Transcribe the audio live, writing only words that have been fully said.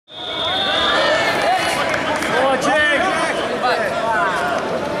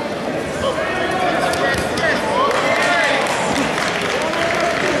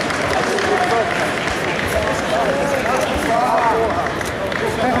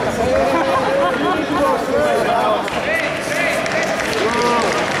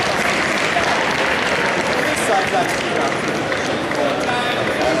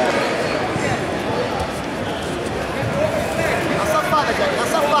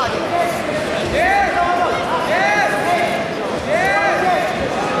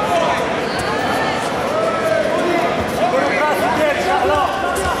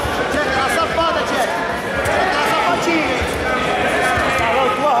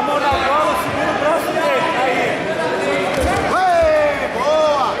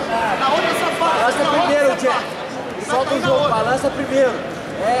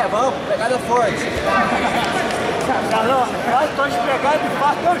pegada forte. Carlão, vai, tô esfregado e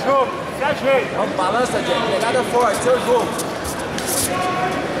faz teu jogo. Se ajeita. Vamos, balança, Jack. Pegada forte, seu jogo.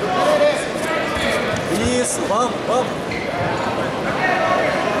 Isso, vamos, vamos.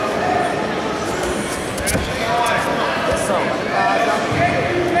 Atenção.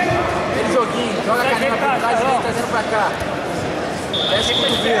 Aquele joguinho, joga a canela por trás e vem trazendo pra cá. Fecha o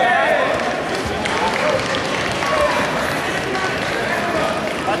cotovelo.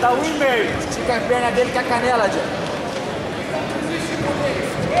 Vai dar 1,5. Estica a perna dele com a canela, Jack.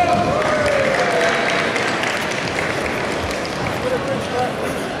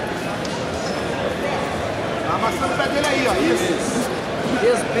 Tá amassando o pé dele aí, ó. Isso.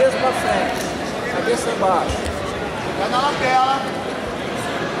 Peso pra frente. Cabeça embaixo. Vai na lapela.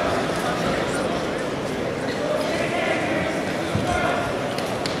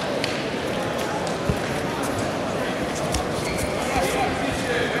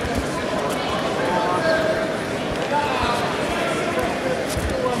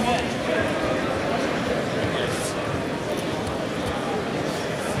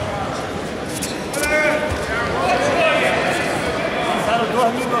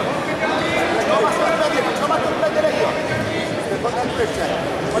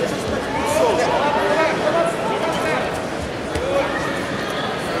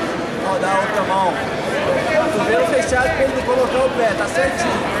 Rodar a outra mão. Cotovelo fechado pra ele não colocar o pé, tá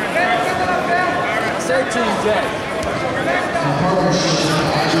certinho. Tá certinho, Jack.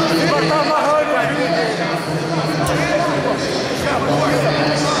 Tá amarrando aqui.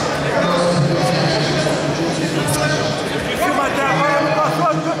 Em cima até agora não passou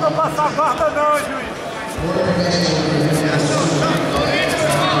tudo pra passar a guarda não, juiz.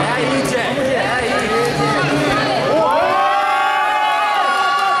 É aí, Jack. É aí.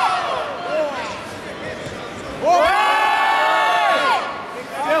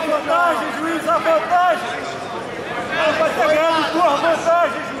 A vantagem! Ela vai ter ganhado tua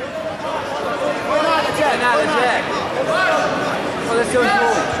vantagem, juiz! Não é nada, Jack. Fazer seu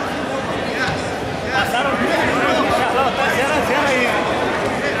jogo. Passaram o Carlão, tá 0 a 0 aí.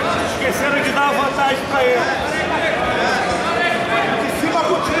 Esqueceram de dar a vantagem pra ele. De cima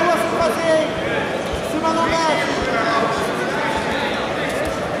continua sem fazer, hein? De cima não mexe.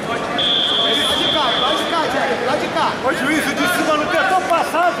 Lá de cá, Jack. Lá de cá. O juiz de cima não tentou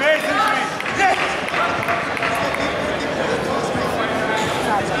passar a vez, hein, juiz?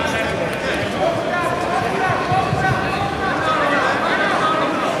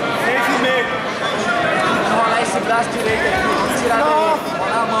 6,5. Vamos rolar esse braço direito aqui. Vamos tirar dele.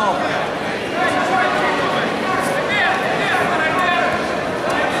 Rolar a mão.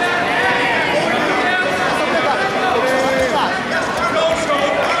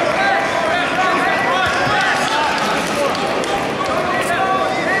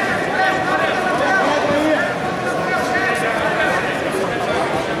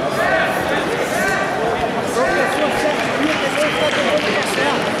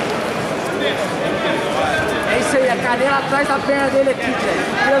 É isso aí, a canela atrás da perna dele aqui, Jack.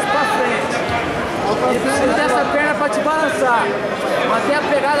 Peso pra frente. Ele precisa dessa perna pra te balançar. Manter a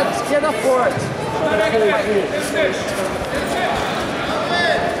pegada de esquerda forte.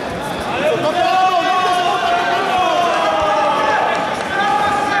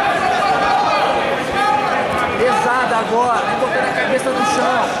 Pesada agora, vem botando a cabeça no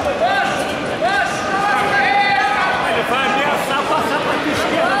chão. Ele vai ameaçar passar pra tua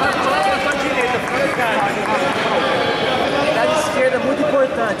esquerda, vai pular pra tua direita, fica ligado. Pegada esquerda é muito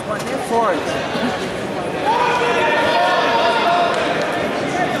importante, manter forte.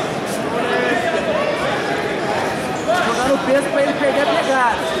 Jogando peso pra ele perder a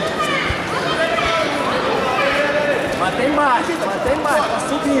pegada. Mantém baixo, tá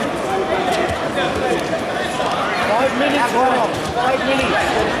subindo. Pode me ligar agora, pode me ligar.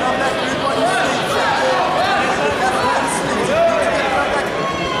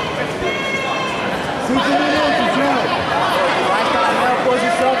 5 minutos, João. Vai estar na mesma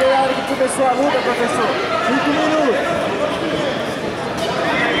posição desde a hora que começou a luta, professor. 5 minutos.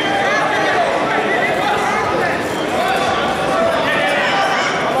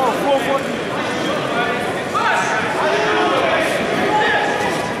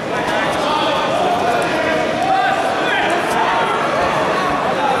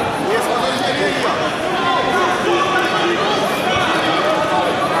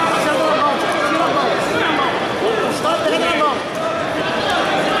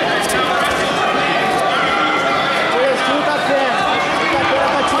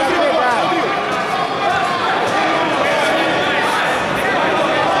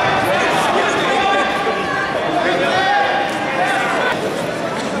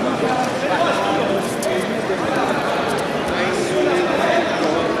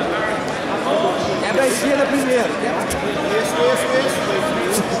 pra esquerda primeiro.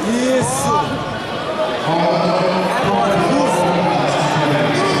 Isso. Agora, isso.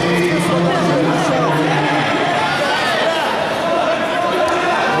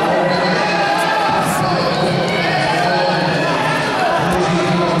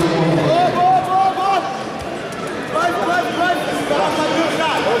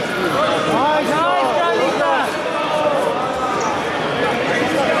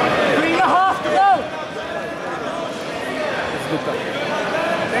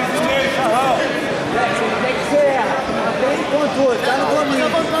 Tá no caminho.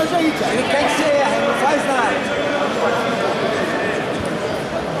 Ele quer que você erre, não faz nada.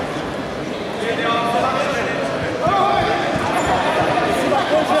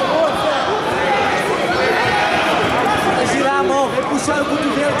 Vai girar a mão, vem puxar o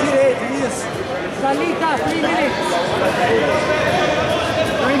cotovelo direito, isso. Salita, 3 minutes.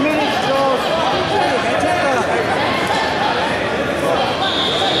 3 minutes,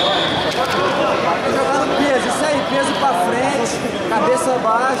 peso, isso aí, peso pra frente, cabeça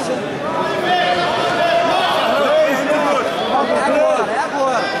baixa. É agora, é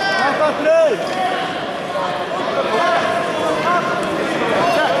agora. Falta 3.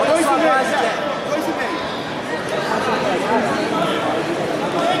 Olha a sua base, Jack. 2,5.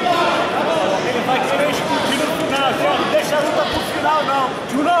 Ele vai querer explodir no final, Jack. Deixa a luta pro final, não.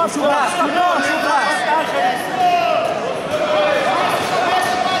 Puxa o braço, puxa o braço.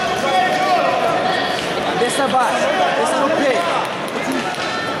 Cabeça baixa, cabeça no peito.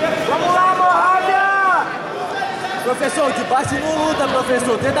 Vamos lá, Morrada! Professor, de baixo não luta,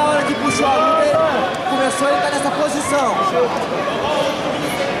 professor. Desde a hora que puxou a luta, ele começou, ele tá nessa posição.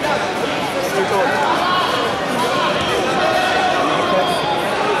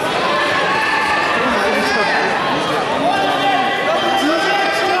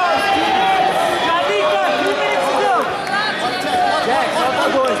 Jack, falta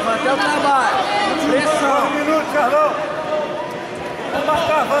 2, mantém o trabalho. Pressão. 1 minuto, Carlão. Vamos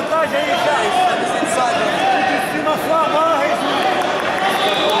marcar vantagem aí, cara. Tudo em cima, sua amarra, hein?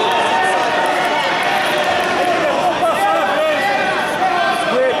 Vamos passar na frente.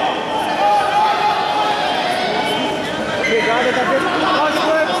 Pegada da vez.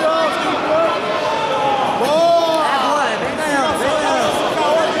 Boa! É agora, vem ganhando, vem ganhando.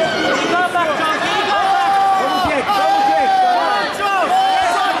 Vamos, Jack, vamos, Jack.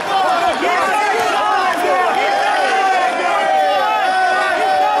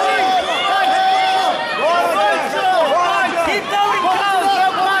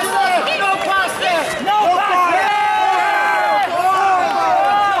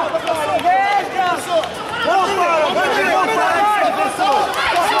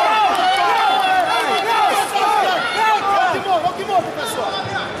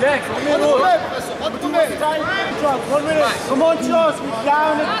 Jack, 1 minuto. Come on, Charles, we're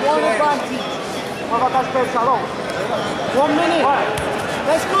down at 1 advantage. Uma vantagem para o Salão. 1 minute.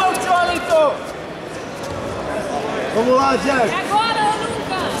 Let's go, Charlito. Vamos lá, Jack. Agora ou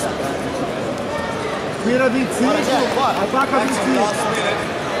nunca? Vira 25, ataca 25.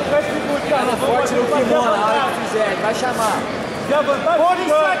 Cara forte no kimono, na hora que fizer, vai chamar. 40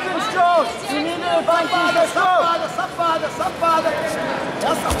 seconds, Charles. You need an advantage. Let's go. Safada. É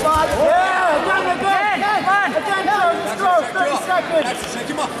safada. Yeah, again. Again, Charles. Let's go. 30 seconds.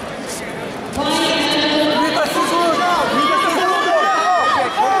 Grita segundo.